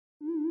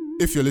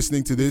If you're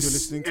listening to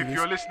this,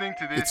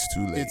 it's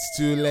too late. It's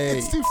too late.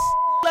 It's too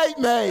late,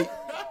 mate.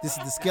 This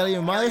is the Skelly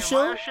Mayo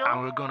show.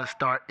 And we're gonna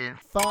start in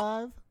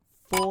 5,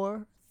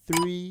 4,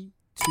 3,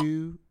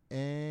 2,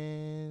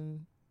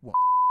 and 1.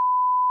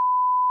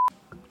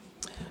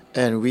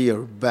 And we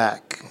are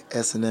back.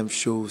 S&M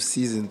Show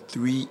Season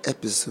 3,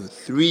 Episode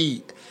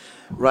 3.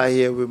 Right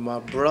here with my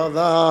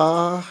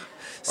brother.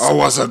 Oh,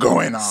 what's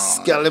going on?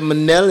 Skelly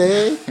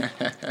Manelli.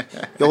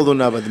 Y'all don't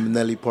know about the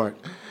Manelli part.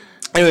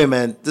 Anyway,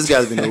 man, this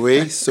guy's been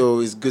away,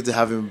 so it's good to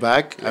have him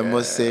back, I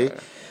must say.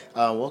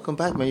 Welcome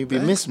back, man. You've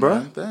been missed, bro.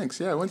 Man. Thanks.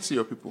 Yeah, I went to see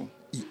your people.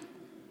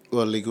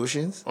 Well,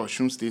 Lagosians?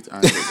 Osun State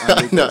and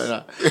Lagos.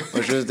 No.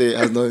 Osun State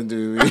has nothing to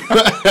do with me.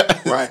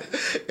 Why?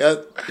 It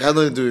has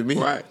nothing to do with me.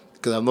 Why?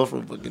 Because I'm not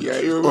from fucking... Yeah,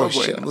 you're Oh, a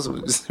shit, boy. I'm not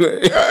supposed to swear.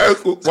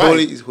 Why?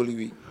 It's Holy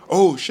Week.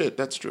 Oh, shit,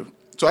 that's true.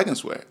 So I can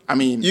swear. I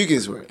mean... You can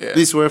swear. Yeah.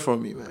 Please swear for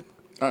me, man.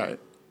 All right.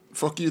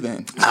 Fuck you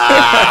then.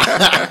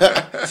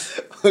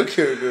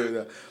 Okay,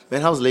 good. Man,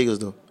 how's Lagos,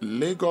 though?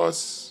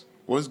 Lagos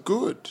was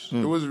good.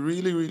 It was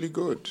really, really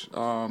good.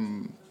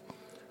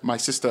 My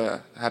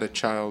sister had a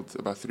child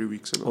about 3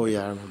 weeks ago. Oh,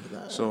 yeah, I remember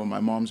that. So my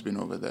mom's been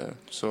over there.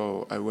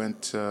 So I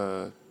went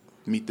to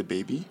meet the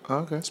baby. Oh,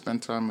 okay.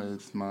 Spent time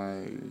with my...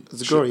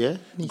 It's a girl, yeah?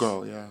 Niece.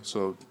 Girl, yeah.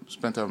 So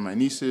spent time with my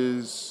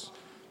nieces,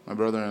 my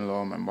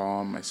brother-in-law, my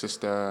mom, my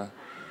sister.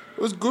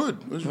 It was good.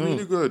 It was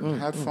really good.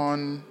 Had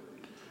fun.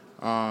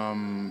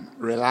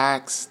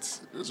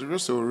 Relaxed. It was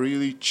just a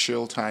really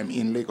chill time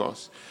in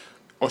Lagos.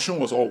 Osun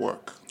was all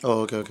work.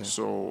 Oh, okay.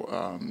 So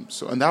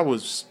and that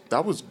was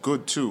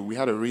good too. We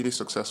had a really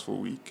successful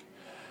week.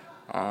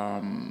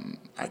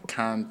 I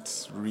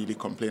can't really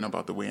complain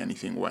about the way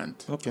anything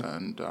went. Okay.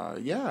 And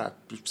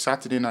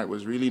Saturday night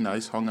was really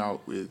nice. Hung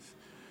out with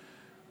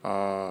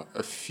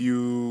a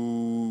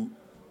few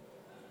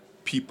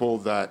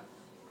people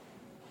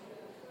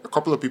a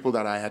couple of people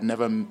that I had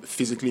never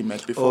physically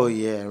met before. Oh,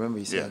 yeah, I remember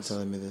you Yes.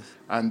 telling me this.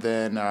 And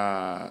then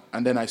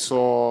I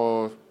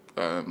saw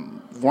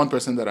one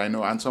person that I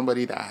know and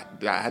somebody that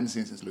I hadn't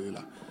seen since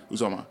Loyola,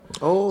 Uzoma.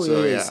 Oh,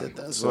 So, yeah, you said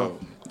that as well.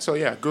 So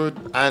yeah, good.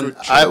 And good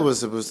I chill. was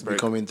supposed to be Very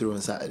coming through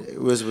on Saturday.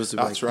 We were supposed to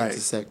be That's right.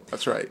 intersect.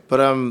 That's right. But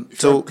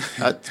so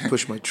I had to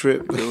push my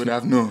trip. They would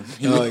have known.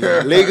 Oh,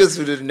 yeah. Lagos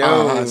would have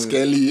known.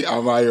 Skelly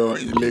Mayo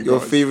in Lagos. Your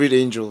favorite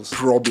angels.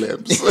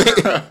 Problems.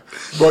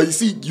 But you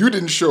see, you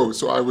didn't show,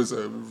 so I was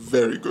a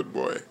very good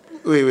boy.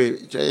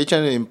 Wait. Are you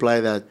trying to imply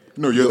that?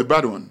 No, you're the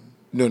bad one.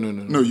 No.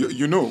 No,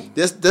 you know.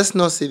 Let's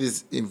not say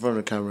this in front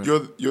of the camera.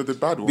 You're the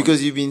bad one.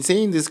 Because you've been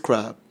saying this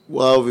crap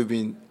while we've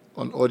been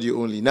on audio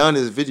only. Now in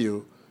this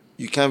video,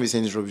 you can't be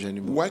saying this rubbish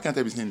anymore. Why can't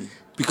I be saying this?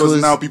 Because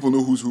Because now people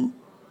know who's who.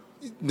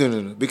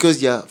 No.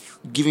 Because you're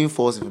giving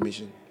false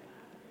information.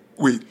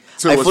 Wait,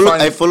 so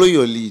I follow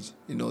your lead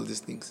in all these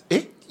things.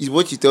 Eh? It's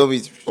what you tell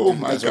me. Oh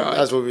my God.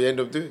 That's what we end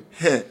up doing.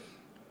 Hey,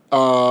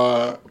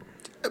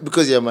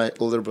 Because you're my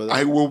older brother.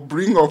 I will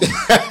bring up.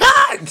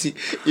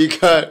 You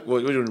can't. What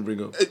do you want to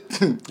bring up?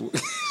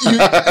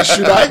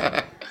 Should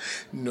I?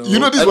 No. You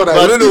know this is But what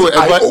I don't know.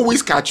 I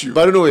always catch you.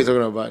 But I don't know what you're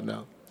talking about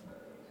now.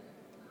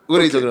 What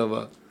are you talking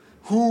about?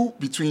 Who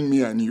between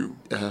me and you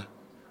Uh-huh.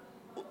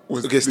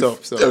 was Okay, stop.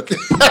 Okay,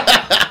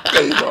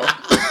 there you go.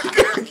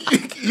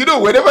 You know,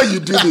 whenever you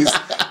do this,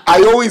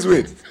 I always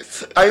win.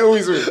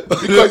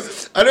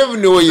 Because I don't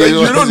even know what you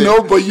you're don't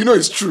know, but you know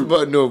it's true.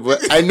 But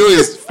I know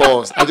it's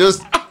false. I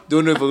just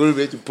don't know if I'm going to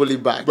be able to pull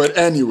it back. But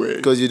anyway,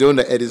 because you don't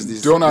edit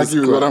this. don't this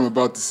argue with crap. what I'm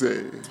about to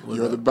say.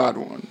 You're the bad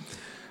one,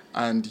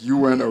 and you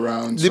went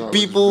around. The so I was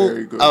people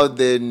very good. out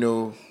there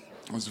know.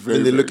 I was very,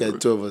 When they very look good.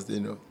 at two of us, they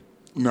know.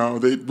 No,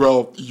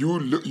 you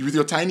look with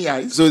your tiny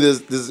eyes. So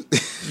there's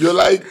You're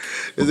like,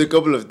 there's a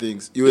couple of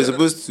things. You were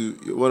supposed to,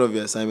 one of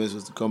your assignments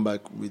was to come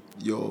back with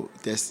your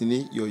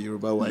destiny, your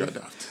Yoruba wife. You're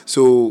daft.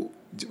 So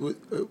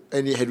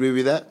any headway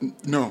with that?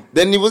 no,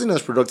 Then it wasn't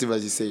as productive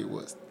as you say it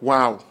was.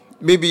 wow.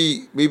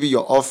 Maybe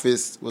your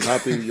office was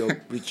happy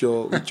with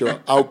your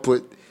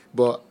output,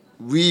 but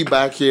we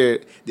back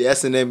here, the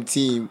S&M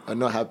team, are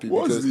not happy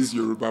What's because. this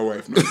Yoruba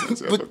wife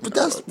nonsense? you're But talking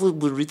that's about? what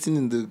was written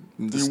in the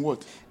In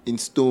what? in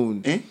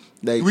stone. Eh?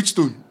 Like Which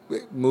stone?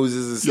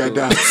 Moses' You're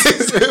stone.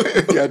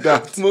 daft. You're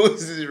daft.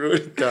 Moses wrote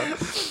it down.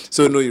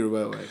 So no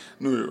Yoruba wife.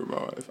 No Yoruba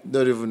wife.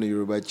 Not even a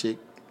Yoruba chick.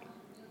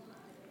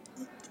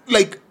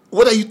 Like,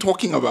 what are you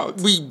talking about?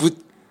 But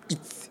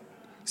it's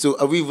so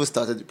have we even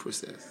started the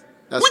process?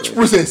 That's Which why-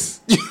 process?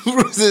 The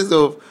process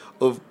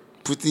of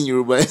putting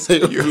Yoruba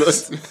inside your blood.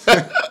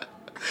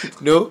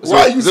 No?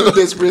 Why are you so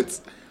desperate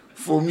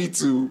for me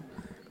to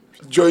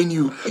join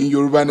you in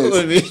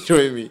Yoruba-ness?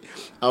 Join me.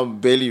 I'm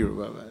barely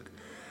Yoruba,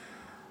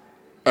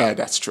 man.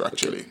 That's true,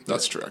 actually.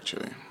 That's true,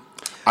 actually.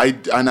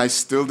 I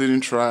still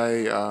didn't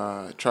try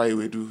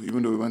Ewedu,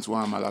 even though we went to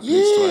one Amala place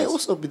Yeah, twice.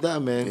 what's up with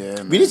that, man? Yeah,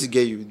 man. We need to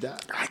get you with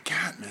that. I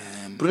can't,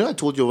 man. But then I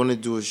told you I want to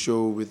do a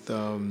show with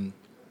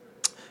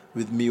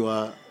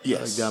Miwa, Yes,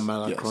 like the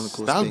Amala yes.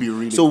 Chronicles. That would thing. be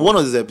really So cool. one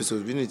of these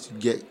episodes, we need to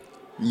get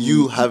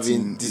you Me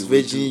having eating this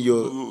ewedu.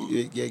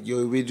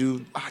 your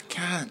wedu, I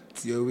can't.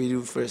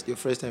 your first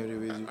time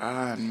with wedu.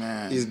 Ah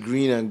man, It's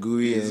green and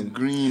gooey it's and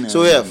green.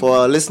 so and, yeah, for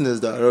our listeners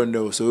that don't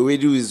know, so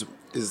wedu is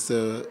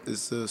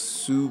a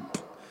soup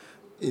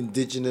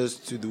indigenous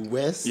to the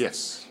west,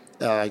 yes,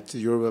 like to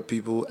Yoruba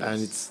people,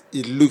 and Yes.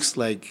 it looks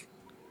like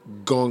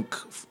gunk,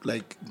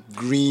 like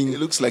green. it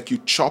looks like you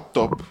chopped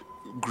up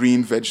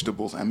green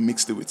vegetables and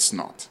mixed it with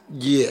snot.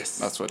 Yes,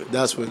 That's what it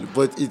That's looks what.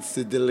 But it's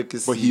a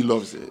delicacy. But he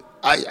loves it.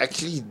 I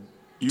actually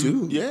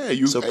do. Yeah,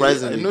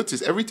 surprisingly. I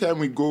noticed every time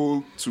we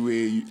go to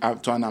an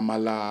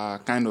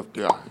amala kind of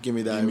Give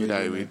me that.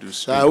 ewedu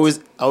So I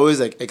always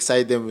like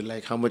excite them with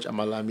like how much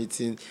amala I'm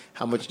eating,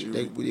 how much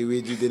like with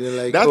ewedu. They don't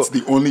like. That's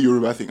the only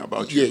Yoruba thing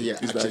about you. Yeah,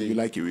 Is that actually. you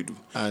like ewedu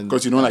And-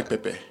 because you don't like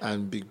pepper.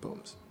 and big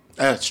bombs.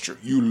 That's true.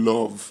 You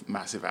love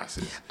massive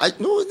asses. I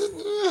no.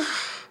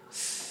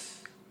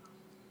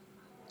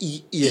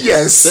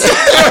 Yes.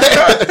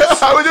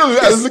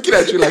 I was looking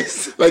at you like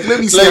let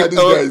me see how this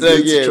guy is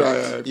going to try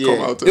and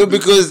come out of No,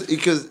 this.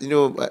 because you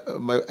know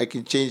I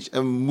can change.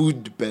 I'm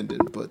mood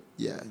dependent, but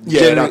yeah,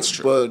 that's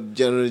true. But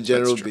general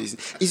true.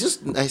 basis, it's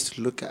just nice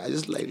to look at. I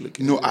just like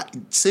looking. No, at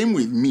it. same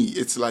with me.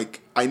 It's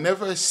like I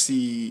never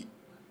see,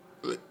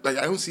 like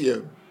I don't see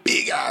a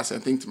big ass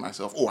and think to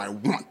myself, "Oh, I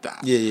want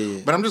that." Yeah.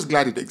 But I'm just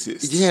glad it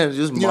exists. Yeah,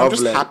 just I'm marvel.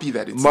 just at happy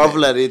that it's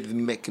marvel there. at it, the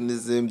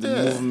mechanism, the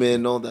Yeah.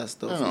 movement, all that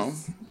stuff. I know.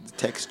 The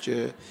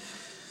texture.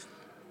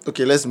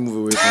 Okay, let's move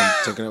away from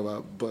talking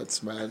about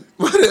butts, man.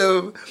 But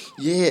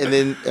yeah, and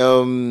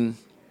then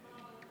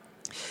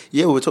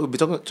yeah, we're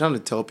trying to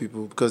tell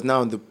people because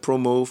now the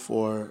promo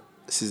for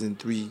season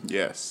 3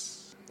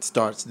 Yes.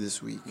 starts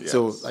this week. Yes.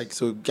 So guys,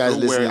 So we're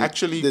listening,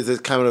 actually- there's a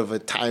kind of a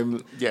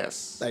time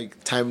Yes.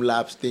 time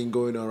lapse thing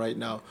going on right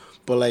now.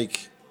 But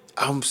like,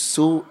 I'm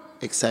so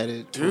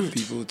excited for Dude.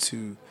 people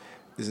to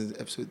listen to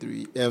episode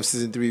 3,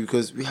 season 3,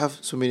 because we have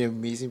so many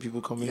amazing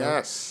people coming up.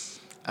 Yes.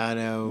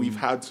 And We've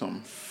had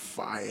some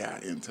fire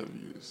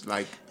interviews,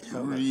 like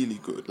really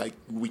good. Like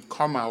we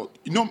come out,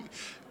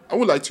 I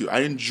would like to. I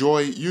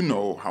enjoy,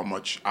 how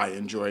much I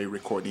enjoy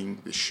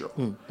recording this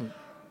show,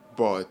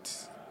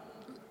 but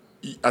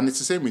and it's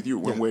the same with you.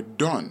 When we're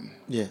done,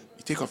 yeah,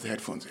 you take off the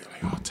headphones, you're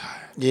like, oh,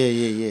 tired.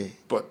 yeah.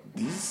 But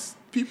these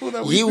people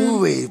that You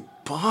we were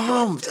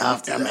pumped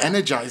after I'm that.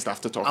 energized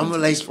after talking I'm to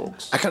like, these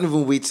folks. I can't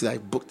even wait to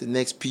like book the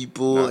next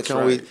people. That's I can't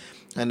right. wait.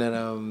 And then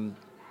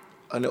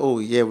and oh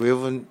yeah, we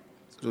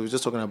were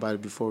just talking about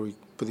it before we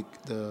put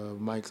the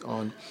mics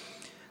on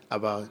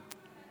about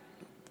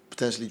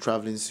potentially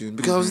traveling soon,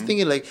 because I was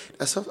thinking like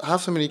I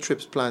have so many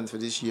trips planned for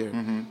this year,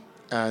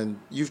 and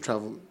you've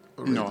traveled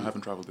already. No, I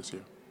haven't traveled this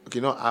year. Okay,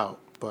 not out,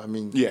 but I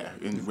mean, Yeah,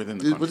 within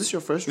the country. Was this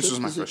your first This trip? was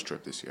my Is it? first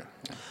trip this year.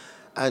 Yeah.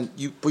 and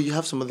but you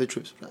have some other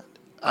trips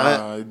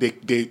planned.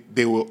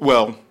 They will,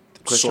 well,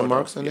 Question sort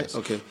marks of, on it? yes.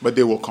 Okay. But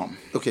they will come.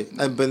 Okay,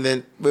 but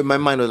then in my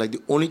mind was like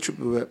the only trip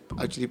we were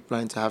actually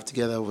planning to have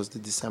together was the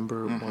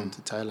December one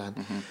to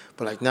Thailand.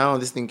 But like now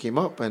this thing came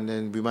up, and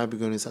then we might be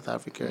going to South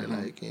Africa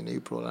like in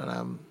April, and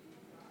I'm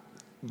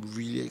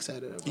really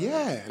excited about it.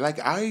 Yeah, like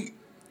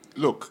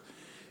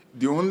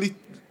the only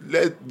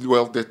there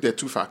are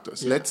two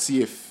factors. Let's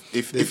see if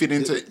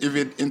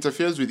it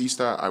interferes with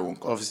Easter, I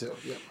won't go. Obviously,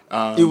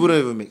 yeah. It wouldn't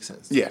even make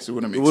sense. Yes, it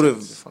wouldn't make It wouldn't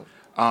even sense. be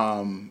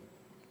fun.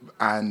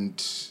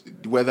 And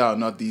whether or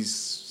not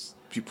these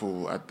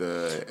people at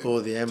the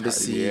The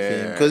embassy Yeah.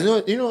 thing. Because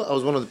I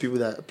was one of the people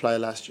that applied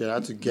last year. I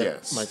had to get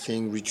Yes. my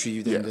thing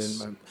retrieved, Yes. and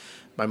then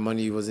my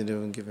money wasn't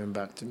even given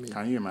back to me.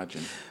 Can you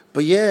imagine?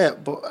 But yeah,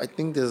 I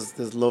think there's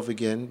love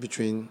again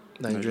between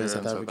Nigeria and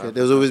South Africa.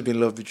 There's always been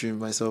love between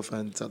myself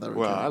and South Africa.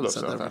 Well, I love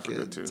South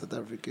Africa too. South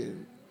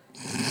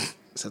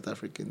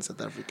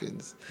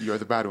Africans. You're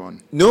the bad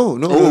one. No.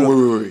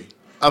 Wait.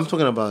 I'm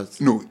talking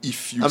about No,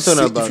 if you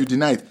about- if you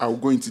deny it, I'll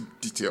go into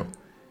detail.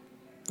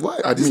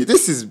 what? Admit.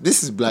 This is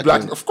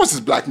blackmail. Of course, it's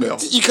blackmail.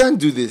 You can't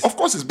do this. Of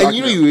course it's And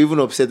you blackmail. were even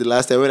upset the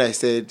last time when I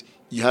said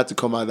you had to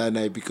come out that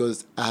night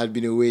because I had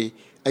been away.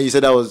 And you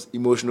said that was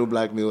emotional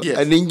blackmail. Yes.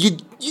 And then you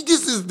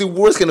this is the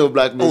worst kind of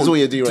blackmail. This is what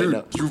you're doing dude,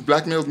 right now. You've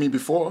blackmailed me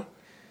before.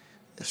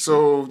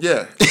 So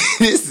yeah.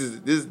 this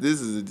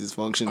is a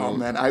dysfunctional. Oh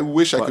man, I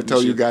wish I could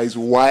tell you partnership. guys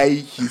why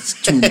his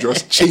tune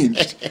just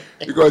changed,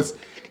 because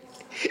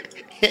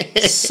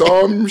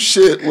some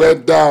shit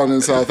went down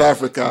in South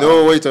Africa.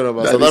 No, what are you talking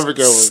about? that South is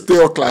Africa was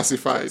still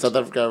classified. South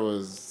Africa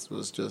was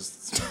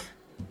just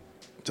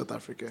South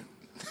Africa.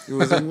 It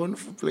was a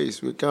wonderful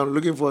place. We're kind of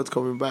looking forward to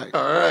coming back.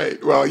 All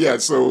right. Well, yeah.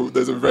 So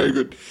there's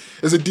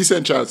a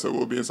decent chance that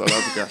we'll be in South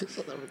Africa.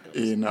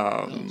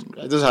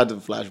 I just had the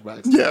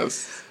flashbacks.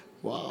 Yes.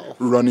 Wow.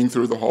 Running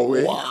through the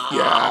hallway.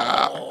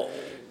 Wow.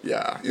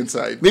 Yeah.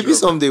 Inside. Maybe joke.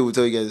 someday we'll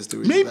tell you guys the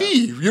story.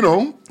 Maybe,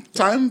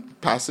 time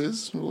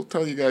passes. We'll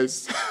tell you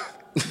guys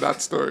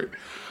that story.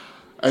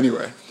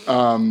 Anyway,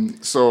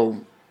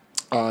 so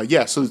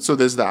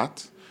there's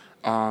that.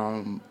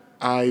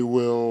 I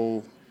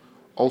will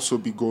also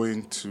be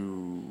going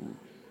to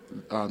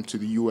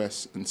the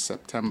US in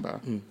September.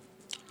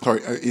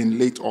 Sorry, in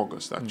late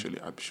August, actually.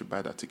 I should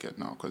buy that ticket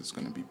now because it's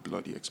going to be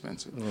bloody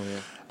expensive.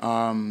 Oh,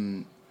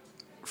 yeah.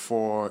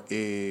 for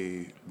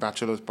a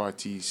bachelor's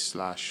party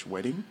 /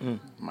 wedding,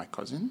 my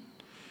cousin.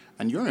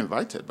 And you're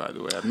invited, by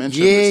the way. I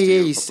mentioned this to you you a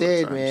couple of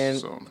said, times,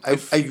 man.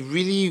 so I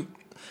really,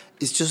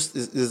 it's just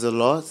there's a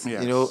lot,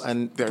 Yes, you know.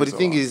 And there but is the a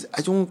thing lot. is,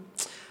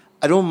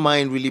 I don't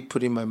mind really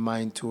putting my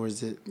mind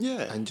towards it.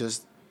 Yeah. And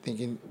just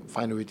thinking,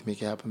 find a way to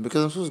make it happen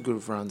because I'm supposed to go to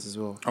France as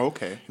well.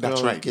 Okay, that's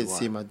You know, right. Get you to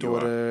see are. my You are.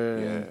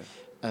 daughter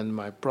and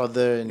my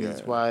brother and his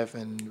Yeah. wife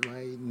and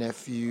my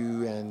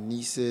nephew and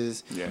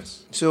nieces.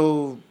 Yes.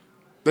 So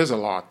There's a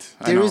lot.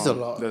 there is a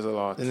lot. There's a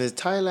lot. And there's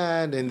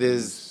Thailand and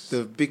there's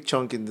the big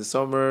chunk in the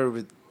summer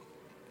with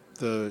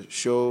the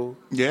show.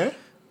 Yeah?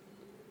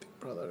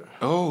 Brother.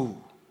 Oh,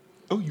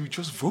 you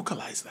just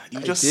vocalized that. You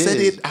I just did. said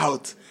it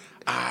out.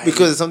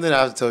 Because it's something I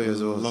have to tell you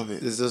as well. Love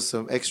it. There's just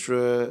some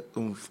extra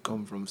oomph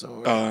come from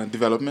somewhere.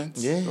 Development.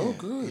 Yeah, Oh,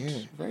 good. yeah.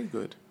 Very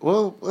good.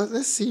 Well,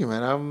 let's see,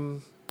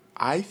 man.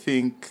 I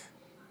think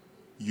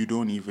you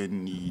don't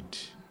even need.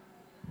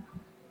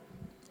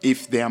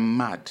 If they're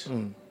mad,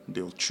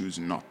 they'll choose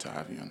not to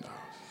have you in the house.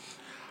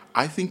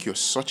 I think you're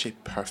such a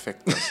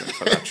perfect person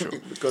for that show.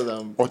 Because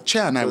I'm. Oche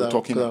and I were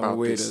talking because I'm about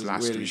weird this as-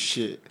 last weird as week.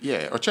 shit.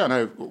 Yeah, Oche and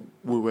I,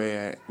 we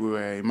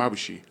were in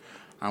Mabushi,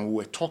 and we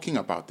were talking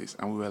about this,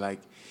 and we were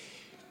like,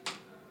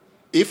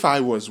 if I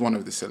was one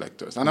of the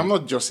selectors, and I'm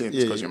not just saying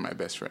this because you're my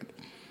best friend,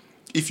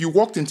 if you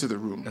walked into the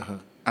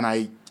room and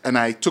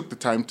I took the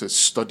time to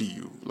study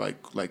you,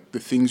 like the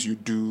things you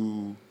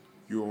do,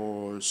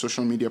 your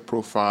social media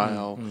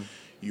profile,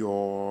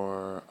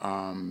 your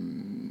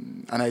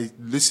and I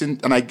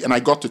listened and I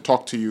got to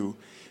talk to you,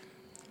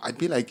 I'd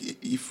be like,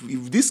 if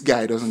this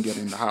guy doesn't get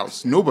in the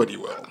house, nobody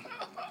will,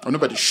 or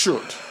nobody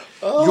should.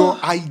 You're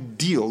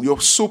ideal.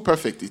 You're so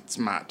perfect. It's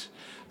mad.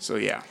 So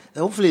yeah.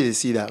 Hopefully they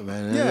see that,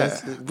 man. And Yeah,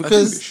 that's- I think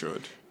because they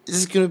should. this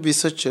is gonna be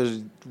such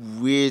a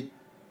weird,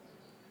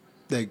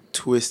 like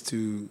twist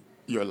to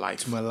Your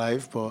life. my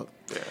life, but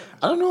Yeah.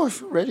 I don't know. I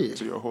feel ready.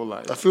 To your whole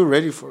life. I feel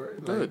ready for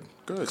it. Good,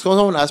 Like, good.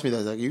 Someone asked me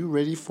that, like, are you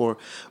ready for?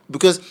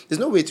 Because there's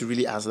no way to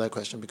really answer that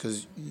question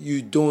because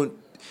you don't.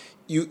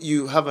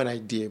 You have an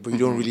idea, but you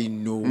don't really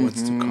know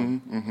what's to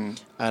come.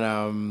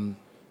 And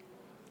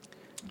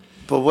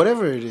but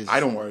whatever it is, I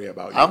don't worry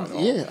about you at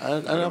all.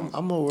 yeah,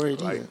 I'm not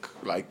worried either.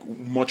 Like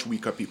much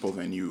weaker people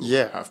than you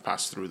Yeah. have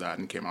passed through that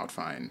and came out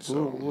fine.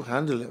 So We'll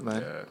handle it,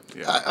 man.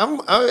 yeah.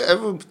 I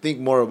ever think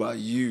more about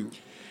you.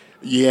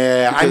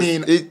 Yeah, I Because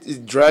mean,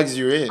 it drags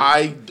you in.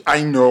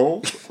 I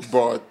know,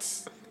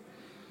 but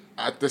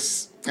at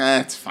this,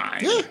 it's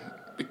fine. Yeah.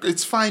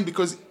 It's fine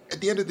because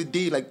at the end of the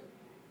day, like,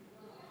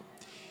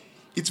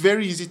 it's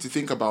very easy to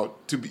think about.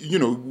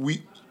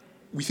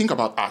 We think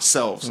about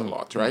ourselves a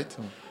lot, right?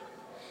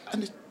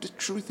 And the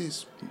truth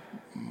is,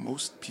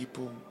 most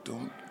people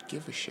don't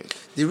give a shit.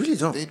 They really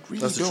don't. They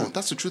really That's the don't. truth.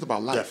 That's the truth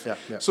about life.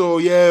 Yeah. So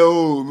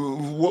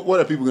what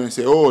are people going to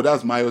say? Oh,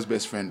 that's Mayo's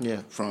best friend.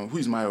 Yeah. From who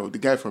is Mayo? The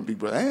guy from Big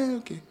Brother.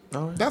 Okay.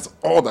 All right. That's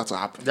all that's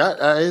happened. That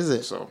is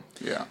it. So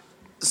yeah.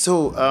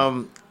 So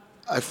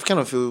I kind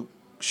of feel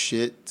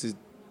shit to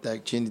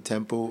like change the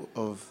tempo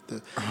of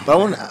the. But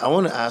I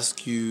want to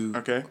ask you.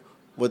 Okay.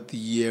 What the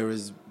year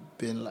has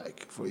been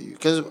like for you?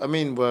 Because I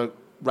mean we're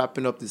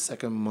wrapping up the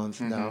second month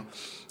now,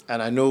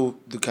 and I know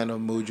the kind of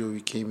mojo we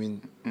came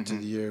into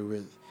the year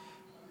with.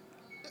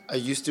 Are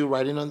you still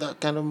riding on that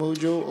kind of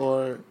mojo,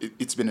 or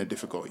It's been a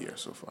difficult year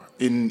so far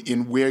in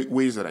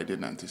ways that I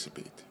didn't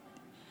anticipate.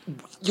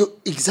 you're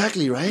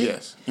exactly right?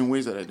 Yes, in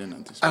ways that I didn't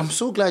anticipate. I'm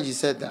so glad you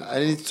said that,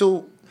 and it's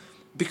so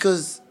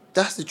because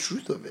that's the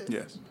truth of it.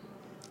 Yes.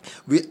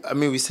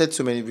 We said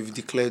so many. We've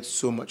declared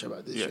so much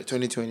about this Yeah. year.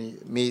 2020,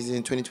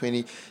 amazing.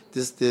 2020,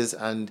 this,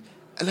 and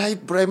I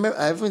remember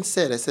I even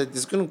said this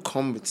is going to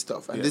come with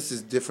stuff, and Yeah. this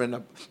is different.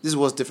 This is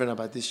what's different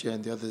about this year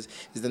and the others.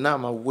 Is that now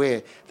I'm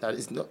aware that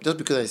it's not just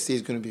because I say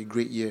it's going to be a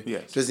great year.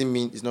 Yes. Doesn't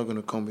mean it's not going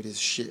to come with this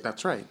shit.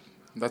 That's right.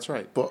 That's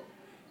right. But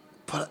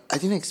I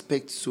didn't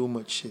expect so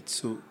much shit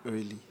so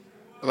early.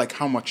 Like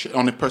how much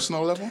on a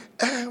personal level?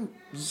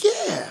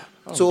 Yeah.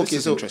 Oh, this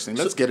is interesting.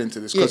 Let's get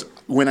into this because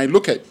when I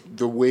look at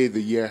the way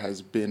the year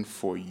has been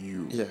for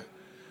you,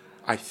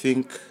 I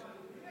think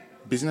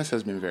business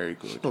has been very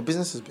good. No,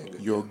 business has been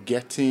good. You're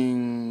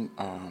getting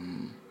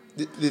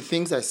The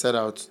things I set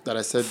out that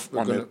I said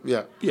we're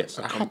gonna yes,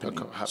 are happening.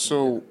 happening.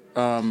 So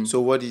So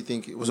what do you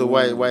think? So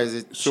why is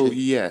it? so shit?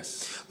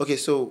 yes, Okay,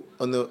 so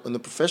on the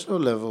professional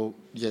level,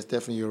 yes,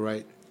 definitely you're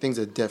right. Things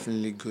are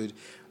definitely good.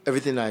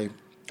 Everything I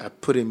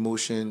put in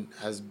motion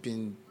has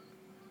been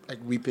like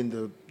reaping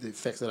the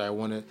effects that I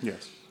wanted.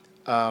 yes,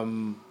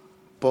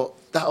 But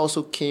that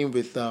also came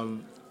with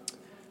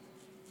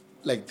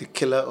like the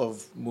killer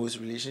of most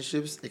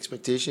relationships,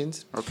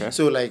 expectations. Okay.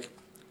 So like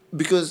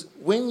because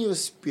when you're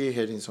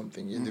spearheading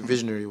something, you're the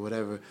visionary,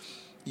 whatever,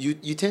 you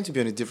tend to be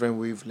on a different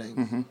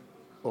wavelength.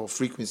 Or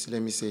frequency,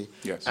 let me say.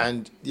 Yes.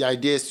 And the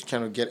idea is to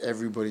kind of get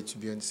everybody to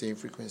be on the same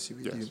frequency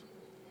with Yes. you.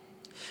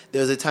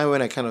 There was a time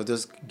when I kind of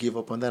just gave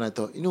up on that. And I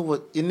thought, you know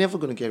what? You're never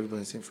going to get everybody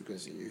on the same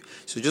frequency.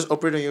 So just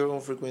operate on your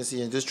own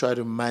frequency and just try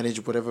to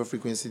manage whatever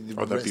frequency the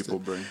Other rest people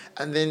of- bring.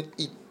 And then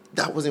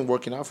that wasn't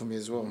working out for me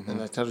as well. And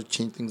I tried to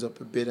change things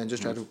up a bit and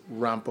just try to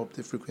ramp up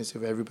the frequency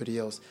of everybody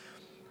else.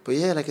 But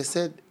yeah, like I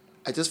said,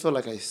 I just felt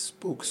like I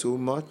spoke so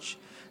much,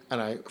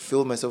 and I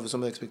filled myself with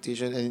some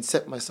expectation, and it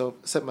set myself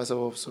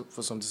up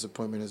for some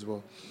disappointment as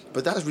well.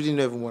 But that's really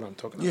not even what I'm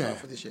talking about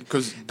for this year.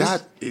 Because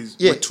that is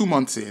we're 2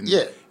 months in.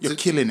 Yeah, you're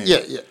killing it.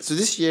 Yeah. So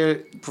this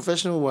year,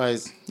 professional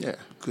wise, Yeah,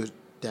 good,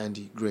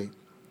 dandy, great.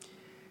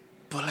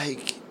 But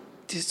like,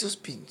 there's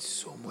just been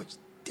so much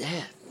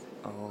death.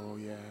 Oh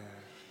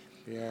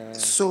yeah.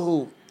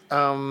 So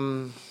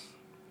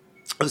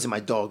obviously my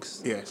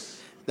dogs. Yes.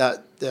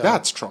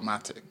 That's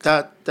traumatic.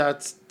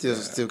 That's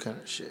still kind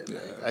of shit. Yeah.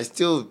 Like, I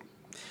still,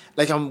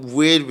 like, I'm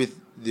weird with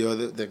the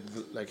other,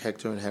 like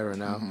Hector and Hera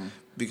now,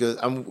 because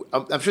I'm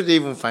sure they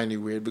even find it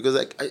weird, because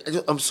like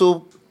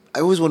I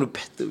always want to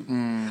pet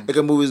them. Like,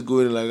 I'm always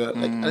going like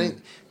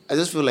I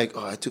just feel like,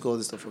 I took all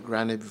this stuff for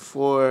granted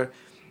before,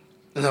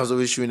 and I was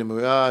always showing them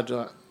away.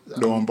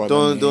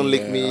 Don't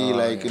lick me.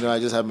 Like, I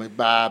just have my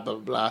blah blah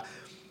blah.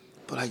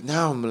 But like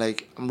now I'm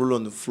rolling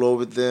on the floor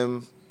with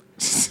them,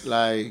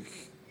 like.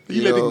 Are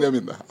you letting them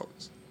in the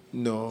house?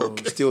 No,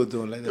 Okay. Still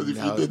don't let them in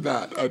the house. If you did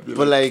that, I'd be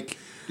but like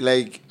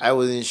I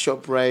was in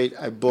ShopRite.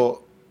 I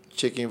bought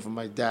chicken for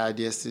my dad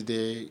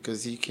yesterday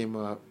because he came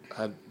up,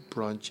 had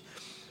brunch,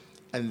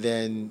 and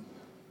then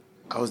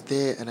I was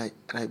there and I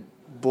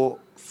bought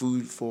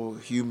food for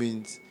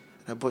humans.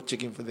 And I bought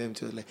chicken for them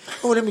too. Like,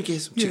 let me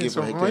get some chicken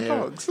for my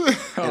dogs. And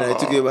I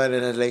took it out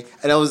and I was like,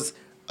 and I was,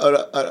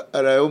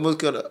 and I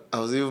almost I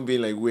was even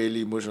being like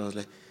weirdly emotional. I was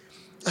like,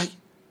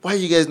 why are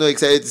you guys not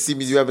excited to see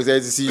me? I'm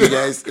excited to see you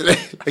guys.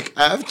 Like,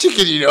 I have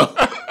chicken,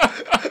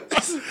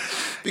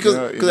 because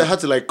I had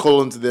to like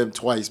call on to them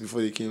twice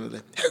before they came. I was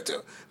like,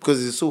 Hector,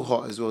 because it's so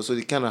hot as well, so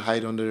they kind of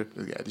hide under.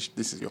 Yeah,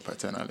 this is your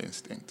paternal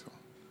instinct.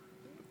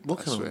 What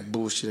kind of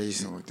bullshit are you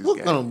saying? What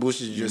kind of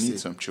bullshit you just need say?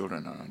 some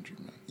children around you,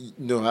 man.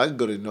 No, I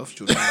got enough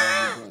children.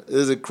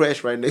 There's a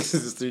crash right next to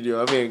the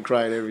studio. I'm here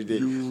crying every day.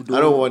 I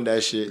don't want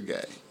that shit.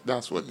 Guy.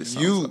 That's what this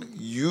sounds like.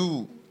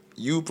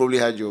 You probably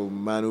had your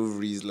man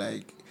ovaries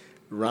like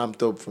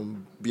ramped up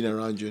from being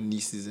around your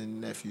nieces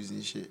and nephews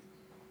and shit.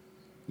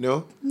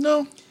 No?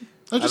 No.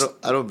 I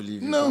don't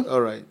believe you. No.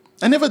 All right.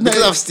 I never.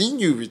 Because I've seen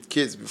you with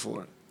kids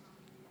before.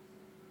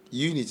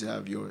 You need to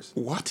have yours.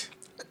 What?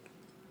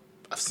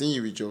 I've seen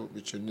you with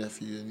your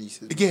nephew and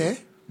nieces. Yeah.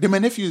 They're my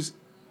nephews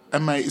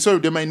and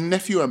they're my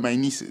nephew and my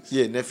nieces.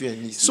 Yeah, nephew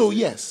and nieces. So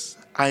yes,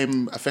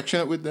 I'm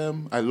affectionate with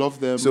them. I love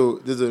them. So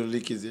those are the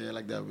only kids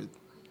like that with.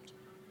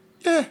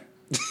 Yeah.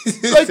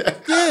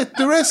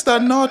 The rest are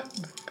not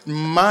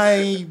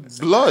my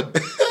blood.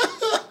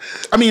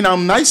 I mean,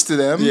 I'm nice to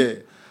them. Yeah.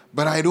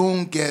 But I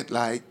don't get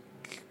like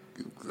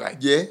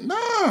yeah. Nah.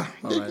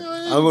 Right.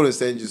 I'm gonna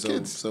send you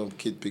some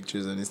kid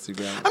pictures on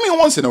Instagram. I mean,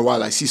 once in a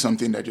while I see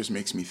something that just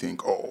makes me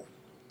think, oh,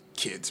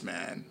 kids,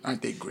 man,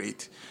 aren't they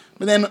great?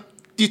 But then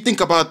you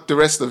think about the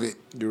rest of it.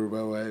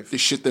 Yoruba wife. They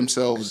shit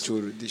themselves.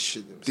 Children, they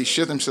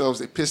shit themselves.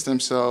 They piss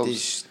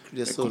themselves.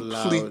 They're so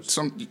loud.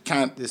 You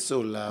can't. They're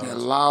so loud. They're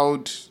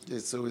loud.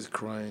 It's always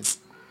crying.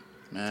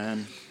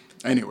 Man.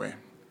 Anyway.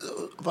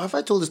 But have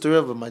I told the story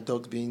of my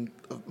dogs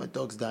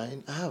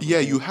dying? I have. Yeah,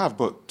 you have,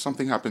 but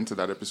something happened to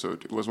that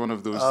episode. It was one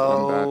of those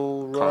on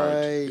that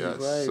card.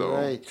 Yes,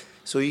 Right.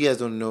 So you guys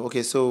don't know.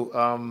 Okay, so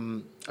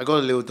I got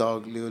a little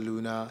dog, little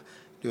Luna,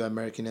 little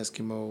American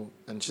Eskimo,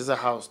 and she's a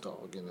house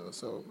dog,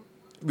 so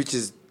which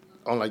is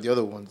unlike the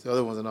other ones. The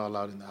other ones are not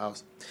allowed in the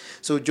house.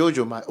 So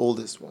Jojo, my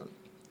oldest one,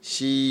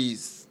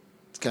 she's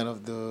kind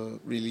of the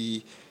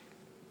really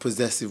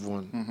possessive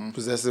one,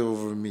 possessive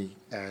over me,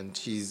 and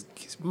she's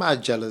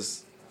mad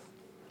jealous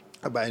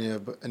about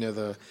any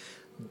other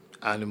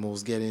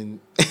animals getting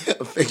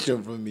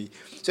affection from me.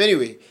 So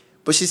anyway,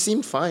 but she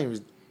seemed fine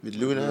with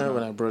Luna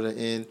when I brought her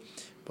in.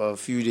 But a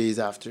few days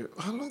after,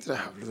 how long did I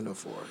have Luna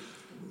for?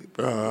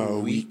 A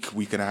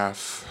week and a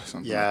half,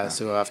 something like that.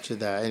 So after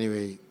that,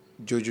 anyway,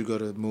 Jojo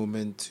got a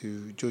moment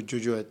to...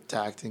 Jojo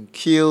attacked and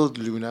killed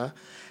Luna.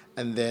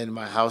 And then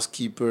my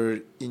housekeeper,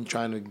 in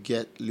trying to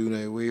get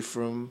Luna away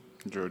from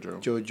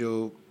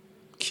Jojo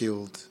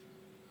killed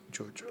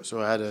Jojo.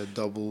 So I had a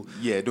double...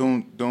 Yeah,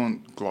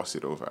 don't gloss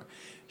it over.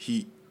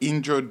 He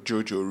injured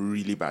Jojo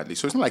really badly.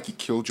 So it's not like he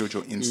killed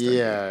Jojo instantly.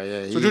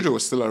 Yeah. So Jojo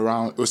was still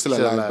around. Was still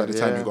alive by the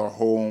time you got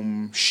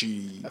home.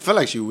 I felt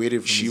like she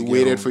waited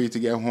for you to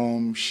get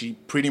home. She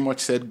pretty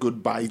much said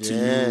goodbye to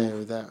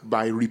you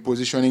by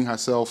repositioning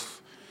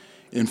herself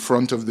in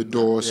front of the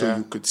door so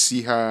you could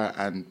see her.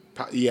 And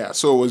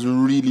so it was a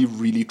really,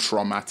 really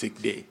traumatic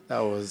day.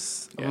 That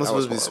was... I'm not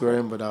supposed to be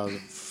swearing, but that was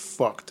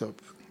fucked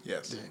up.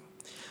 Yes. Yeah.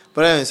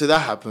 But anyway, so that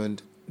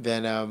happened.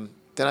 Then I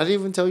didn't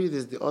even tell you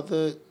there's the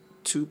other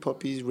 2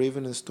 puppies,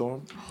 Raven and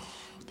Storm.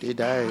 They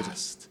died.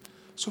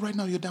 So right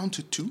now you're down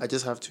to 2? I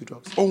just have 2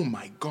 dogs. Oh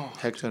my God.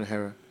 Hector and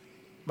Hera.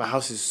 My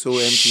house is so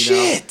empty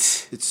now.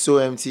 It's so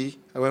empty.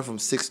 I went from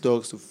 6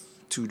 dogs to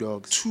 2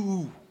 dogs.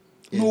 2?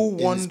 No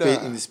wonder.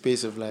 In the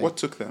space of like... What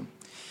took them?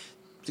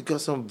 They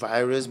got some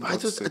virus. But I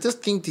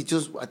just think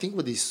I think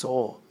what they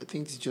saw, I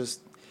think it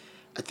just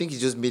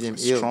made them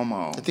ill.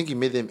 Trauma. I think it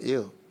made them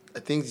ill. I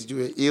think they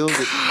were ill.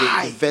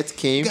 The vet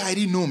came. I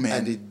didn't know, man.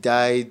 And they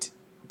died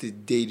the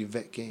day the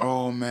vet came.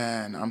 Oh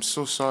man, I'm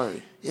so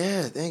sorry.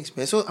 Yeah, thanks,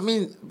 man. So I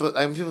mean, but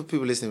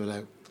people listening were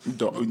like,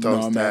 No,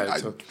 man.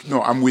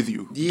 No, I'm with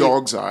you. Yeah,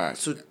 Dogs are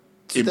so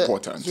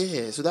important.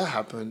 So that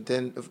happened.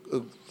 Then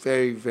a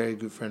very, very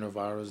good friend of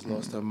ours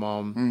lost her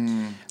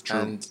mom, True.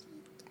 and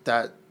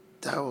that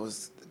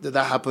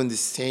happened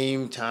the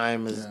same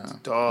time as the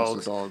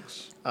dogs.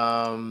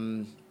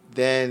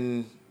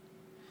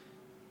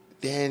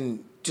 Then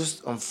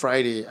just on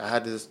Friday, I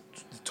had this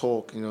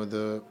talk.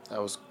 I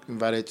was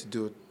invited to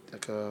do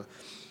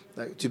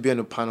to be on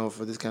a panel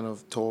for this kind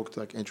of talk to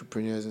like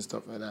entrepreneurs and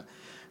stuff like that.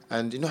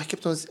 And I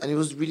kept on, and it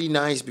was really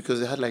nice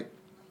because it had it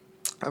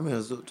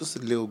was just a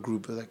little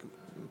group of like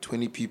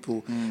 20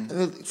 people. And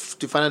then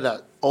to find out that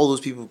all those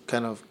people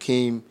kind of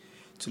came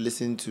to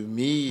listen to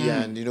me,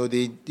 and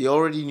they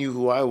already knew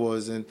who I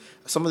was, and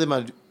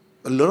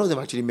a lot of them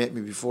actually met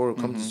me before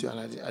come to the studio,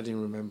 and I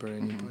didn't remember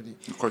anybody.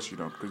 Of course you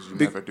don't, because you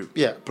never do.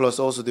 Yeah. Plus,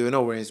 also they were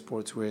not wearing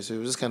sportswear, so it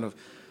was just kind of,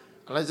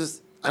 and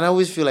I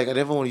always feel like I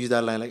never want to use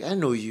that line. Like, I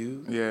know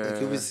you. Yeah.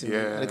 Like,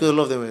 and because a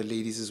lot of them were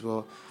ladies as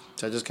well,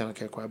 so I just kind of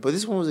kept quiet. But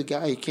this one was a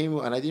guy. He came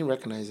and I didn't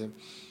recognize him,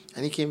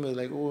 and he came and was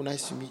like, "Oh,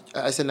 nice to meet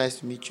you." I said, "Nice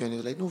to meet you," and he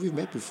was like, "No, we've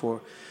met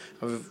before.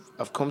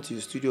 I've come to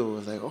your studio." I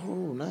was like,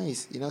 "Oh,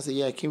 nice." I said,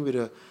 "Yeah, I came with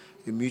a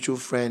mutual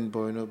friend,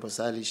 but but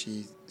sadly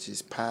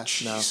she's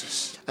passed now."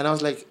 And I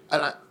was like,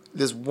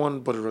 there's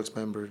one Body Rocks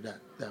member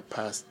that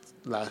passed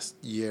last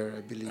year,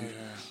 I believe.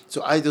 Yeah.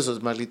 So I just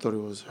automatically thought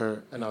it was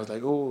her, and I was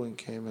like, "Oh," and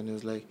came, and it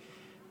was like,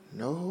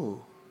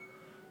 "No,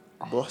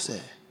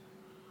 Bosse,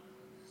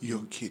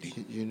 you're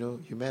kidding."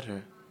 You met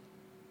her.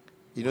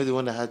 The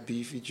one that had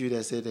beef with you,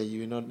 that said that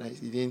you were not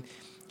nice. You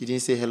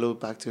didn't say hello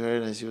back to her,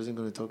 and she wasn't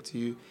going to talk to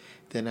you.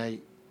 Then I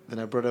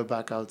brought her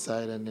back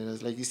outside, and then I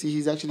was like, "You see,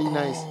 he's actually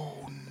nice."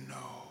 Oh no!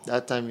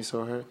 That time you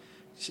saw her,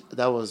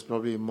 that was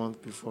probably a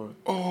month before.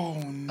 Oh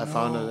no! I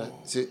found out that.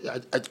 See,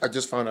 I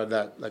just found out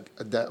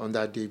that on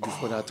that day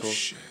before that talk.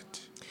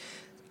 Shit.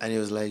 And he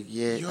was like,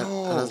 "Yeah," and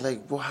I was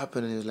like, "What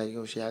happened?" And he was like,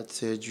 "Oh, she had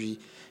surgery,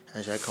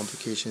 and she had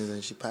complications,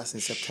 and she passed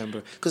in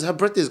September." Because her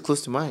birthday is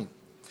close to mine.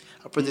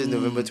 Her birthday is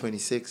November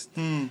 26th.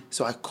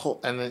 So I call,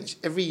 and then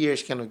every year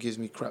she kind of gives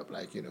me crap,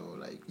 like, you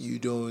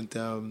don't,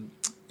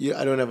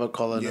 I don't ever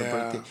call her on her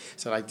birthday.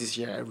 So like this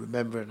year I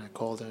remember, and I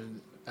called her,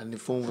 and the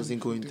phone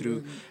wasn't going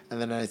through,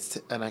 and then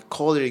I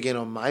called her again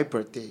on my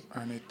birthday,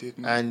 and it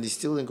didn't, and it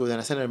still didn't go. Then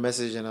I sent her a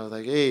message, and I was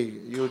like, "Hey,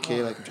 you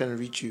okay? Like, I'm trying to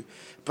reach you,"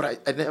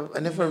 but I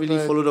never really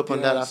followed up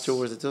on that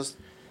afterwards.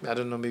 I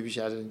don't know, maybe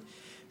she had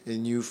a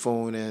new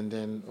phone,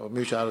 or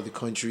maybe she was out of the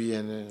country,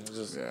 and then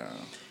just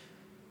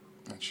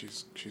and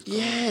she's gone.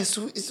 Yeah,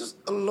 so it's just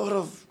a lot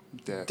of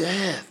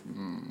death.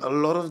 A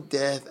lot of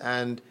death,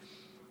 and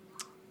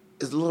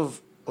it's a lot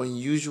of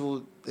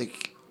unusual,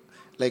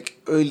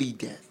 like early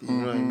death. You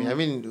know what I mean? I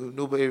mean,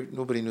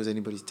 nobody knows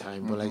anybody's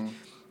time, but like,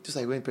 just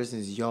like when a person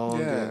is young.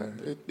 Yeah,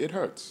 it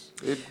hurts.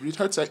 It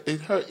hurts.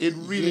 It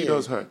really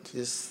does hurt.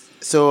 Yes.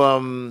 So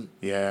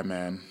Yeah,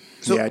 man.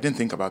 So, I didn't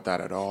think about that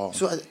at all.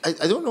 So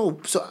I don't know.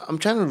 So I'm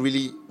trying to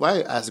really, why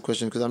I asked the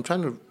question, because I'm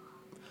trying to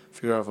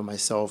figure out for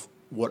myself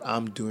what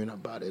I'm doing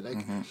about it.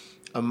 Like,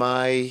 am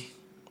I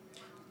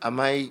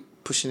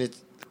pushing it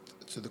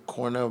to the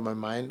corner of my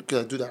mind?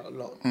 Because I do that a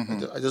lot.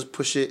 I just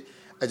push it.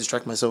 I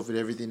distract myself with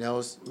everything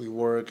else, with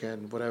work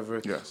and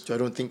whatever. Yes. So I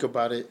don't think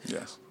about it.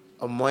 Yes.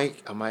 Am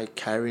I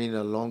carrying it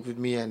along with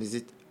me, and is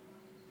it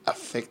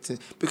affecting?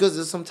 Because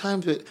there's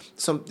sometimes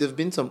there's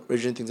been some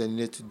urgent things I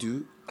needed to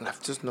do, and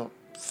I've just not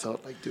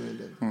felt like doing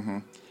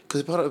them.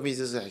 Because part of me is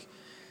just like,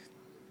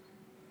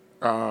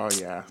 oh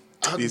yeah.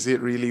 Is it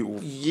really?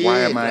 Yeah, why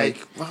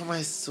am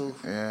I so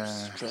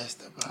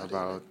stressed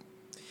about it?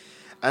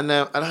 And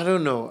I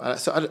don't know.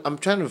 So I'm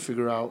trying to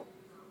figure out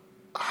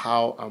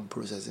how I'm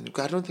processing it,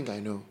 because I don't think I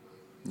know.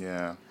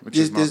 Yeah, which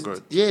is not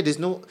good. Yeah, there's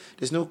no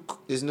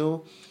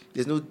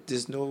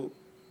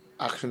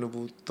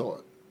actionable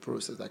thought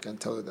process that can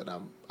tell you that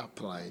I'm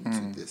applying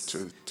to this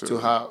to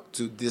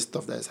this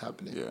stuff that is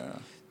happening. Yeah,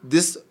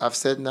 this I've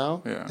said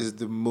now is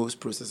the most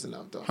processing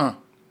I've done. Huh?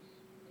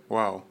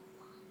 Wow.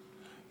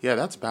 Yeah,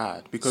 that's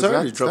bad, because Sorry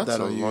that's to drop a that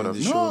on you lot in of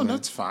the show, man.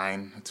 That's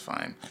fine. It's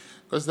fine,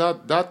 because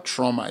that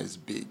trauma is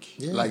big.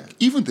 Yeah. Like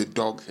even the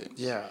dog thing.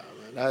 Yeah,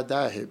 man,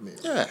 that hit me.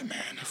 Yeah,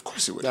 man. Of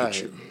course it would That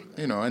hit you.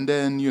 hit me, And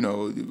then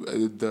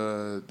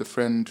the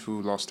friend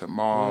who lost her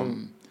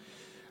mom,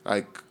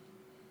 like,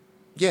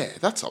 yeah,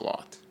 that's a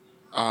lot.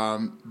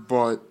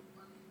 But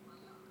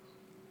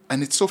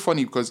and it's so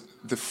funny because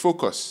the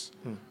focus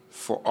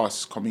for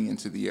us coming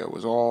into the year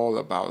was all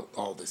about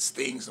all these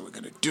things that we're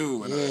gonna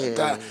do and all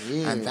that,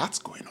 and that's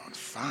going on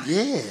fine.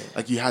 Yeah,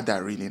 like you had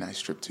that really nice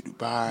trip to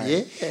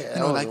Dubai. Yeah,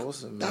 that was like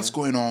awesome, man. That's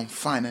going on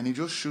fine, and it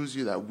just shows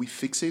you that we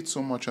fixate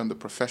so much on the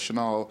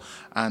professional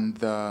and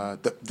the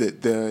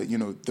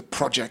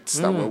projects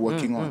that we're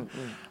working on.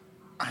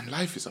 And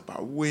life is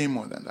about way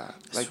more than that.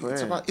 Like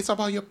it's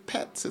about your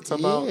pets. It's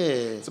about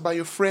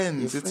your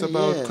friends. It's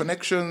about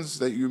connections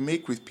that you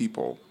make with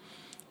people,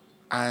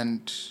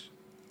 and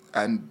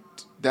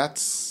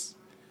that's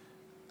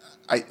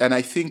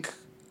I think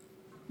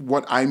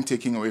what I'm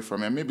taking away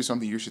from it, and maybe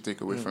something you should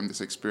take away from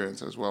this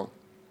experience as well,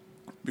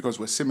 because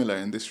we're similar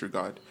in this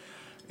regard,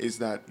 is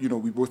that, you know,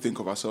 we both think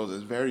of ourselves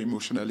as very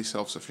emotionally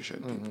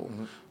self-sufficient people.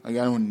 Like,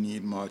 I don't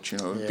need much, you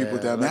know. Yeah, People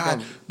tell me,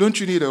 like don't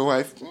you need a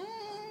wife?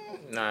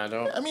 Nah, I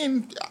don't. I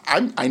mean,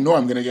 I know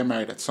I'm going to get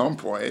married at some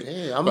point.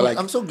 Yeah, but like,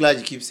 I'm so glad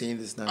you keep saying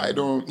this now. I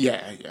don't,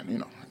 yeah, you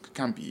know, I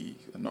can't be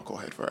a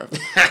knucklehead forever.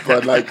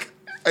 But like,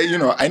 you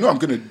know I'm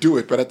going to do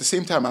it. But at the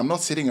same time, I'm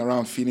not sitting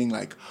around feeling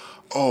like,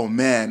 oh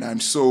man, I'm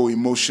so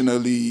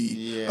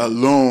emotionally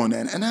alone.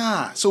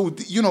 So,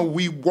 you know,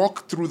 we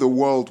walk through the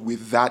world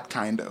with that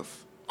kind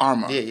of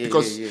armor.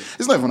 Because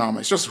it's not even armor,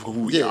 it's just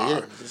who we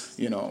are,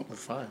 you know. We're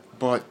fine.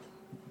 But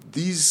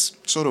these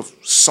sort of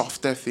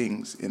softer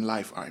things in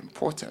life are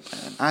important,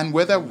 man. And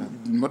whether,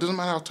 it doesn't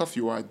matter how tough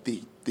you are,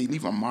 they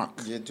leave a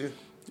mark. Yeah, do.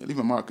 They leave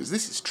a mark, because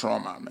this is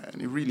trauma,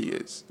 man. It really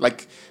is.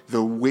 Like,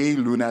 the way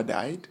Luna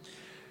died,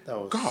 that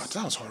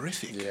was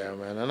horrific. Yeah,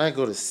 man. And I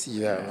go to see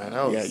that,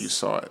 man. You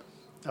saw it.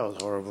 That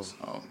was horrible.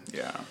 Oh,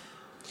 yeah.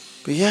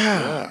 But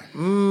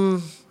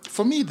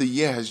for me, the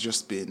year has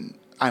just been,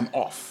 I'm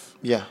off.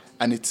 Yeah.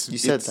 And you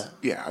said that.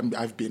 Yeah,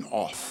 I've been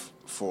off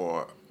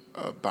for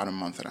about a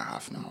month and a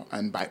half now.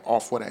 And by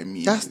off, what I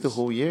mean That's the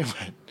whole year,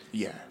 man.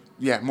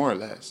 Yeah, more or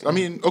less. I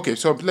mean, okay,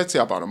 so let's say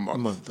about a month. A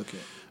month, okay.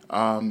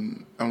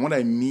 And what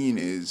I mean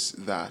is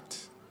that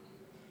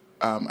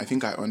I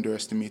think I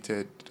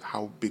underestimated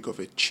how big of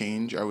a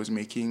change I was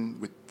making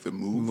with the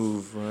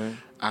move. Right.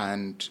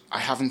 And I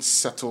haven't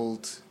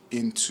settled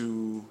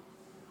into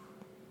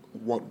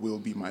what will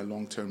be my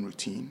long-term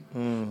routine.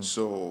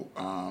 So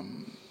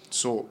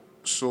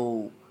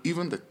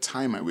even the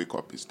time I wake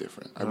up is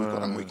different.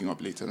 I'm waking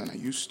up later than I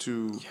used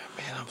to. Yeah,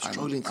 man, I'm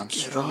struggling to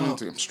get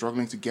up. I'm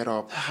struggling to get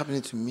up. That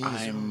happening to me.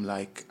 I'm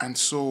like, and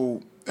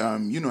so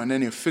you know, and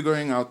then you're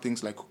figuring out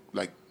things like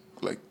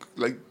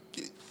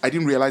I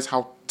didn't realize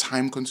how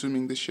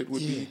time-consuming this shit would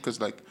be, because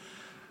like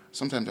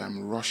sometimes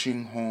I'm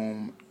rushing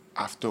home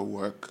after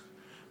work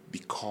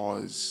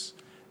because,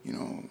 you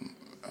know,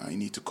 I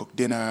need to cook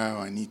dinner,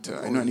 or I need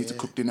to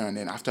cook dinner, and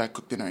then after I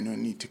cook dinner, I know I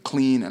need to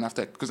clean, and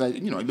because I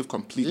live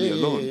completely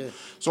alone. Yeah.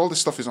 So all this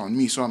stuff is on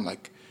me, so I'm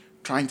like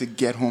trying to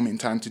get home in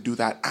time to do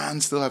that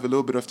and still have a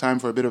little bit of time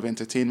for a bit of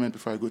entertainment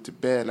before I go to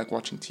bed, like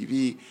watching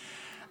TV.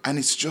 And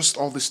it's just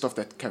all this stuff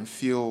that can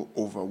feel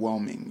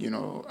overwhelming, you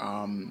know.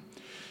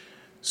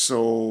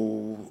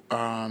 So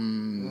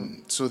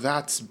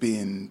that's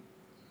been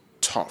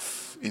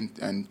tough,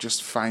 and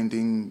just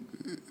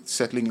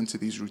settling into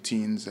these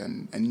routines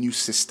and new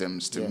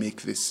systems to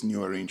make this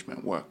new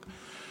arrangement work.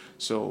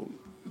 So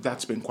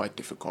that's been quite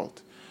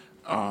difficult.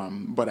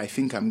 But I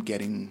think I'm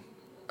getting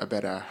a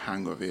better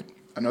hang of it.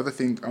 Another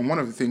thing, and one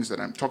of the things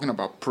that I'm talking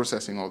about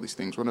processing all these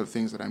things, one of the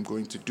things that I'm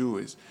going to do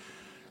is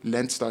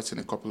Lent starts in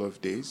a couple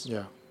of days.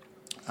 Yeah.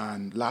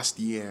 And last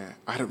year,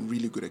 I had a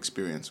really good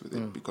experience with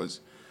it because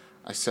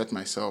I set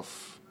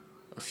myself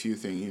a few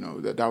things, you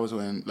know, that was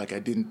when, like, I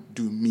didn't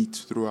do meat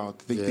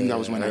throughout. I think that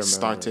was when I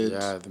started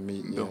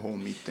the whole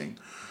meat thing.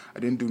 I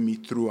didn't do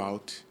meat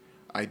throughout.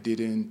 I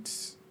don't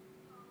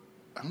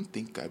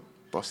think I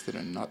busted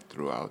a nut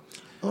throughout.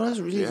 Oh, that's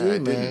really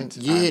good, man.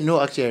 Yeah,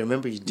 no, actually, I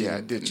remember you did. Yeah,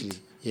 I didn't. Actually.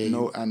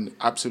 Yeah, and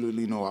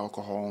absolutely no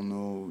alcohol,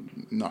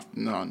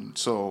 none.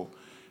 So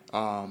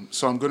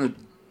I'm going to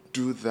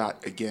do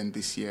that again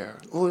this year.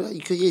 Oh,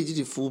 you did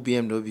a full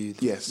BMW.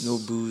 Yes. No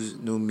booze,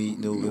 no meat,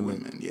 no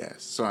women.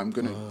 Yes. So I'm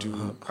going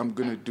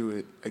to do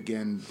it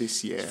again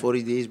this year.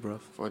 40 days, bro.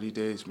 40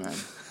 days, man.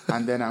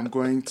 And then I'm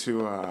going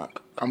to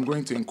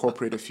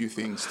incorporate a few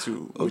things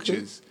too, which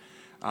is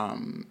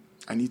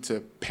I need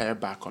to pare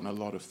back on a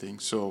lot of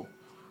things. So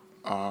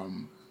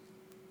I'm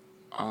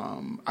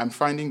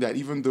finding that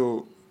even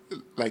though,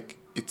 like,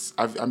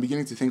 I'm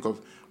beginning to think of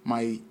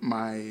my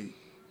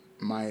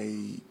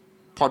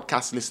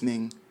podcast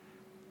listening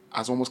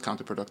as almost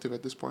counterproductive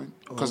at this point,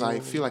 because I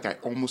feel like I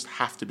almost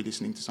have to be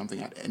listening to something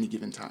at any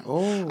given time.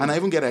 And I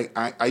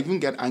even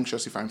get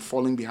anxious if I'm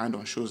falling behind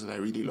on shows that I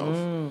really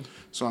love.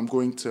 So I'm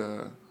going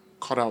to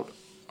cut out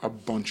a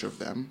bunch of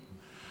them,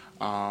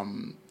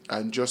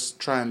 and just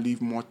try and leave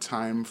more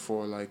time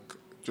for, like,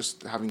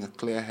 just having a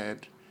clear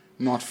head.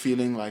 Not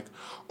feeling like,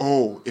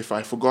 if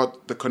I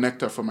forgot the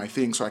connector for my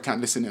thing, so I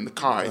can't listen in the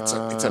car. It's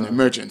an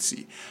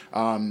emergency.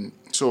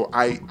 So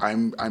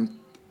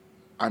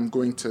I'm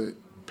going to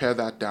pare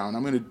that down.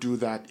 I'm going to do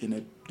that in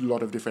a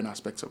lot of different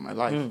aspects of my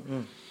life.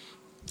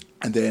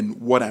 And then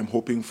what I'm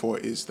hoping for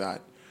is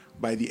that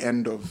by the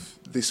end of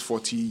this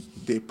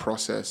 40-day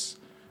process,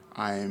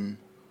 I'm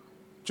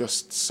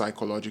just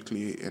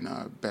psychologically in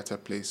a better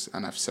place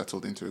and I've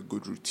settled into a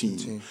good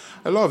routine.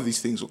 A lot of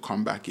these things will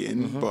come back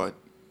in, but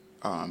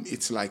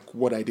it's like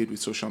what I did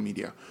with social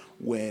media.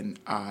 When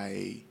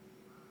I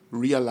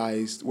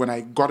realized, when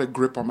I got a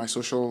grip on my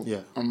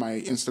on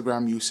my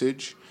Instagram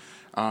usage,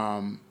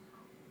 and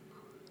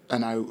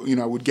I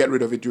would get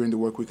rid of it during the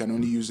work week and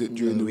only use it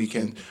during the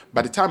weekend.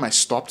 By the time I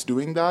stopped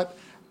doing that,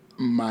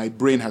 my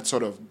brain had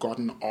sort of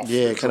gotten off.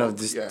 Yeah, the kind of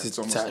drug. It's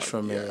almost detached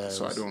from it. Yeah,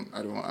 so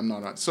I'm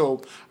not.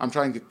 So I'm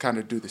trying to kind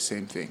of do the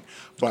same thing,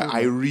 but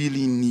I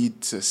really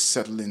need to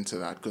settle into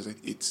that because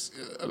it's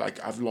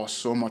like I've lost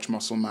so much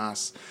muscle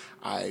mass.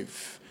 I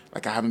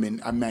haven't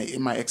been.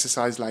 My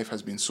exercise life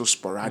has been so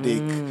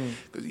sporadic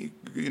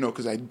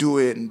because I do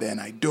it and then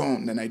I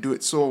don't, then I do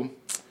it. So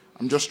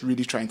I'm just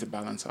really trying to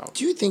balance out.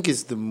 Do you think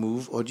it's the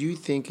move, or do you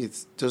think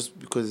it's just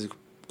because there's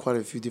quite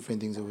a few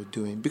different things that we're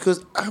doing?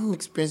 Because I'm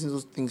experiencing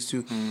those things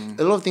too.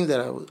 A lot of things that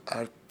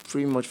I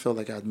pretty much felt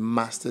like I had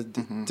mastered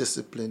the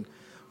discipline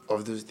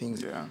of those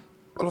things. Yeah.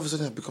 All of a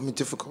sudden, are becoming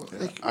difficult.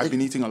 Yeah. I've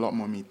been eating a lot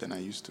more meat than I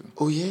used to.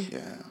 Oh yeah.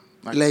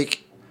 Yeah.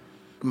 Like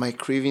my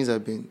cravings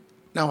have been.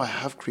 Now I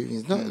have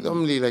cravings.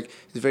 Normally, like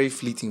it's very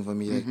fleeting for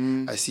me.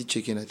 Like I see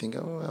chicken, I think,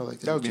 oh, I like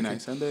that would chicken. be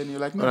nice, and then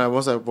you're like, no.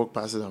 Once I walk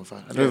past it, I'm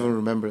fine. I don't even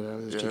remember that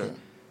it was chicken.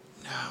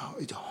 Now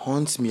it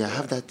haunts me. I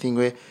have that thing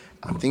where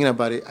I'm thinking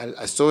about it.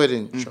 I saw it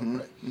in shop,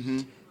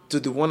 right? So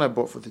the one I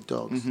bought for the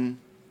dogs.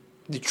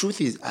 The truth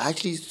is, I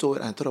actually saw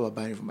it and I thought about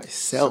buying it for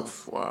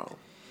myself. Wow.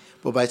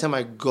 But by the time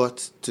I got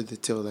to the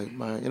till, like,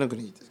 man, you're not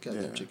gonna eat this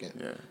goddamn chicken.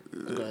 Yeah.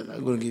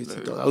 I'm gonna give it to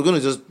the dog. I was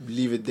gonna just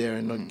leave it there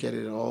and not get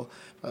it at all.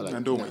 But like,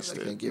 And don't waste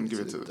it. Give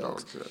it to the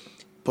dogs. Yeah.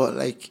 But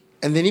like,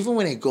 and then even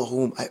when I got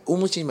home, I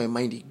almost changed my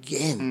mind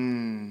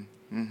again.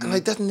 And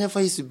like that never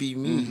used to be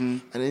me.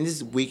 And then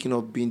this waking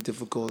up being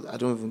difficult, I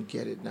don't even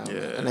get it now.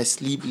 Yeah. And I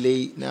sleep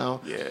late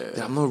now. Yeah.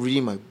 Then I'm not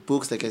reading my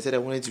books like I said I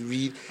wanted to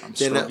read. I'm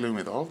then struggling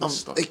with all this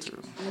stuff like, too.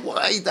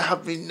 why is that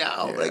happening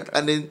now? Yeah. Like,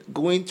 and then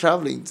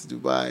traveling to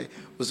Dubai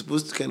was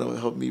supposed to kind of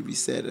help me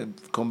reset and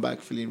come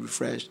back feeling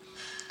refreshed.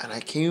 And I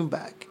came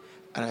back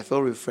and I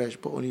felt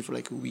refreshed, but only for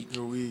like a week.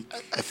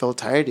 I felt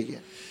tired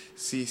again.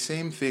 See,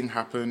 same thing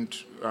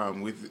happened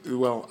with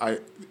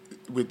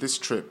this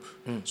trip.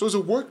 So it was a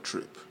work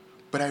trip,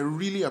 but I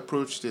really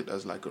approached it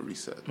as like a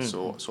reset.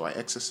 So I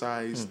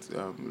exercised.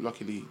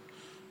 Luckily,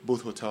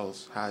 both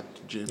hotels had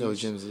gyms. Oh,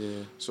 gyms,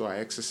 yeah. So I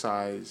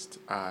exercised.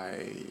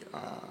 I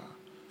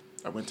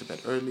went to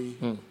bed early.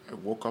 I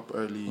woke up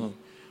early.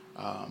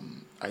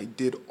 I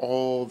did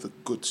all the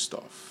good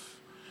stuff,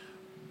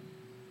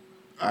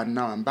 and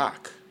now I'm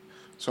back.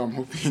 So I'm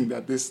hoping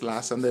that this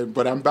lasts,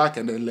 but I'm back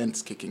and then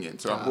Lent's kicking in.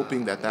 So I'm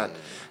hoping that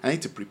I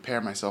need to prepare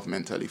myself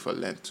mentally for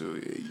Lent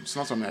too. It's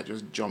not something I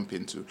just jump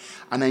into.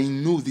 And I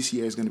know this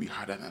year is going to be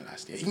harder than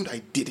last year. Even though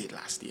I did it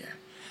last year.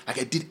 Like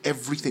I did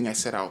everything I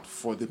set out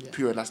for the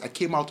period last. I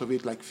came out of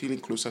it like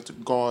feeling closer to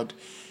God,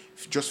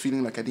 just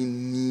feeling like I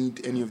didn't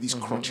need any of these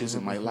crutches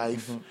in my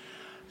life.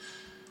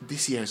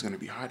 This year is going to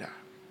be harder.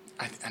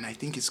 And I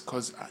think it's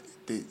because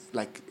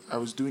I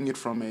was doing it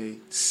from a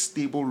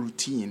stable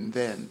routine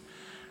then.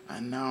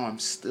 And now I'm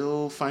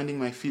still finding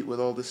my feet with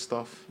all this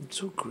stuff. It's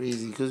so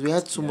crazy because we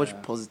had so much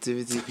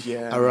positivity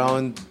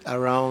around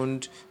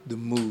the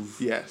move.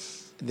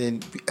 Yes.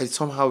 Then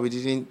somehow we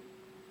didn't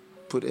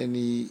put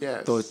any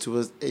thought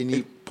towards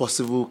any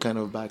possible kind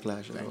of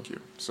backlash. Thank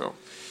you. So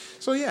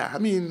yeah, I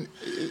mean,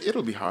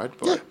 it'll be hard,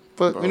 but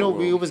but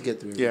we always get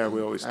through it. Yeah,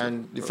 we always do.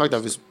 And the fact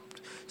that we've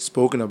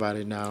spoken about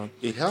it now,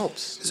 it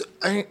helps.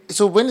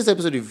 So when this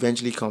episode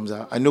eventually comes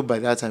out, I know by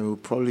that time it will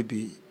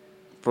probably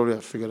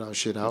have figured our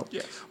shit out.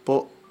 Yes.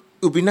 But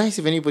it would be nice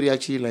if anybody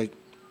actually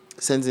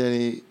sends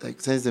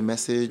a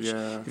message.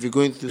 Yeah. If you're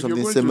going through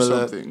something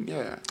similar.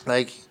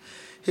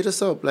 Hit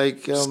us up.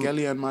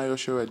 Skelly and Mayo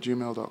Show at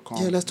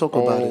gmail.com. Yeah, let's talk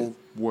about it. All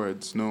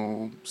words,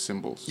 no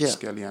symbols. Yeah.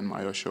 Skelly and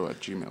Mayo Show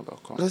at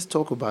gmail.com. Let's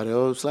talk about it.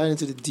 Or slide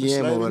into the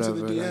DM or whatever.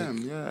 Into the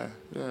DM,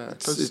 yeah.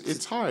 Because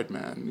it's hard,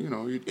 man.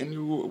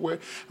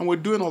 We're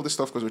doing all this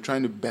stuff because we're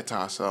trying to better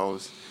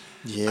ourselves.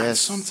 Yes. And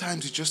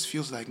sometimes it just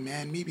feels like,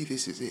 man, maybe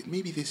this is it.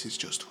 Maybe this is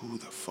just who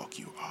the fuck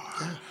you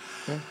are.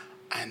 Yeah.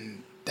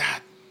 And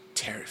that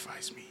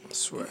terrifies me. I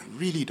swear. It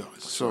really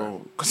does.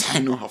 So, because I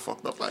know how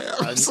fucked up I am.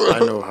 I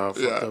know how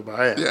fucked up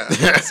I am.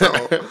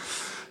 Yeah.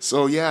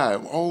 So yeah,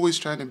 I'm always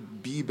trying to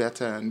be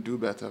better and do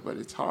better, but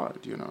it's hard,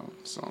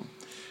 So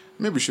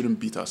maybe we shouldn't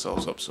beat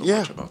ourselves up so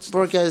much about stuff.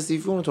 But guys,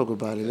 if you want to talk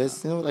about it,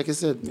 let's, like I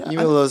said,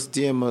 email us,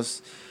 DM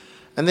us,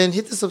 and then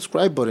hit the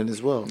subscribe button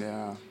as well.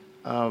 Yeah.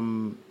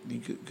 You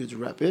good to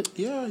wrap it?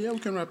 Yeah, we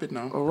can wrap it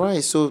now. All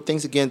right. So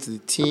thanks again to the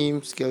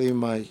team, Skelly,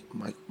 my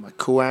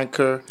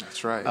co-anchor.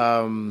 That's right.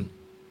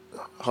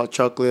 Hot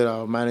Chocolate,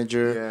 our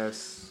manager.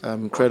 Yes.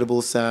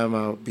 Incredible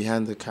Sam,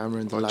 behind the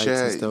camera and the lights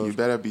and stuff. You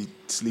better be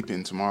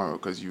sleeping tomorrow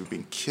because you've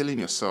been killing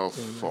yourself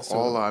for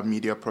all our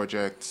media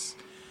projects,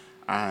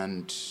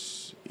 and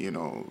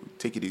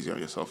take it easy on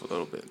yourself a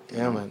little bit.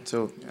 Yeah, man.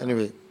 So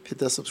anyway, hit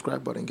that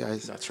subscribe button,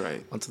 guys. That's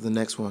right. On to the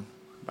next one.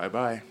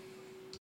 Bye-bye.